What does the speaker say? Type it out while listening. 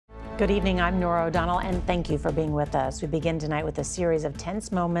Good evening, I'm Norah O'Donnell, and thank you for being with us. We begin tonight with a series of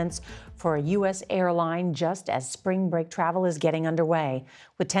tense moments for a U.S. airline just as spring break travel is getting underway.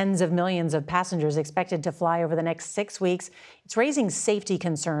 With tens of millions of passengers expected to fly over the next 6 weeks, it's raising safety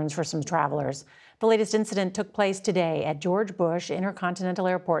concerns for some travelers. The latest incident took place today at George Bush Intercontinental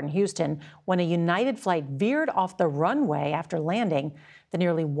Airport in Houston when a United flight veered off the runway after landing. The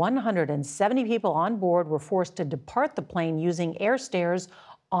nearly 170 people on board were forced to depart the plane using air stairs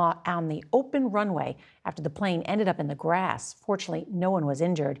on the open runway after the plane ended up in the grass. Fortunately, no one was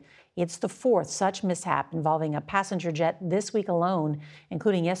injured. It's the fourth such mishap involving a passenger jet this week alone,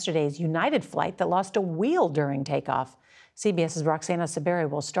 including yesterday's United flight that lost a wheel during takeoff. CBS's Roxana Saberi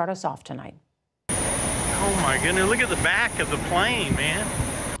will start us off tonight. Oh my goodness, look at the back of the plane, man.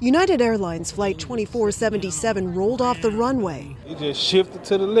 United Airlines Flight 2477 rolled off the runway. It just shifted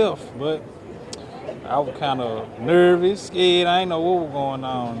to the left, but I was kind of nervous, scared. I didn't know what was going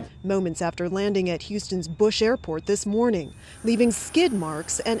on. Moments after landing at Houston's Bush Airport this morning, leaving skid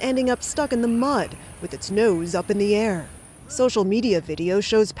marks and ending up stuck in the mud with its nose up in the air. Social media video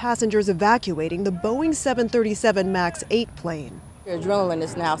shows passengers evacuating the Boeing 737 MAX 8 plane. Your adrenaline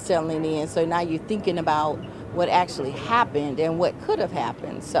is now settling in, so now you're thinking about what actually happened and what could have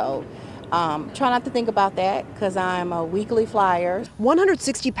happened. So try not to think about that because I'm a weekly flyer.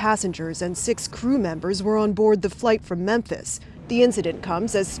 160 passengers and 6 crew members were on board the flight from Memphis. The incident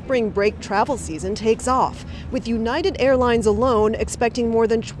comes as spring break travel season takes off, with United Airlines alone expecting more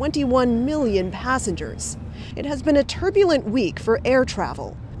than 21 million passengers. It has been a turbulent week for air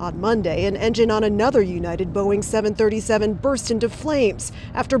travel. On Monday, an engine on another United Boeing 737 burst into flames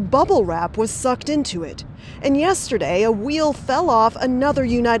after bubble wrap was sucked into it. And yesterday, a wheel fell off another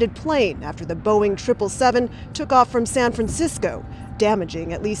United plane after the Boeing 777 took off from San Francisco,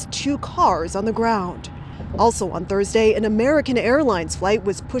 damaging at least 2 cars on the ground. Also on Thursday, an American Airlines flight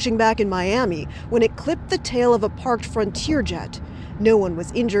was pushing back in Miami when it clipped the tail of a parked Frontier jet. No one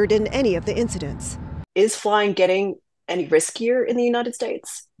was injured in any of the incidents. Is flying getting any riskier in the United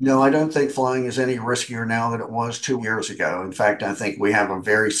States? No, I don't think flying is any riskier now than it was 2 years ago. In fact, I think we have a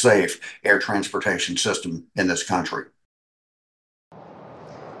very safe air transportation system in this country.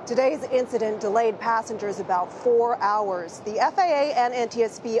 Today's incident delayed passengers about 4 hours. The FAA and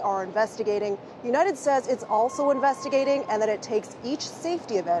NTSB are investigating. United says it's also investigating and that it takes each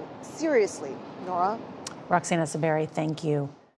safety event seriously. Nora? Roxana Saberi, thank you.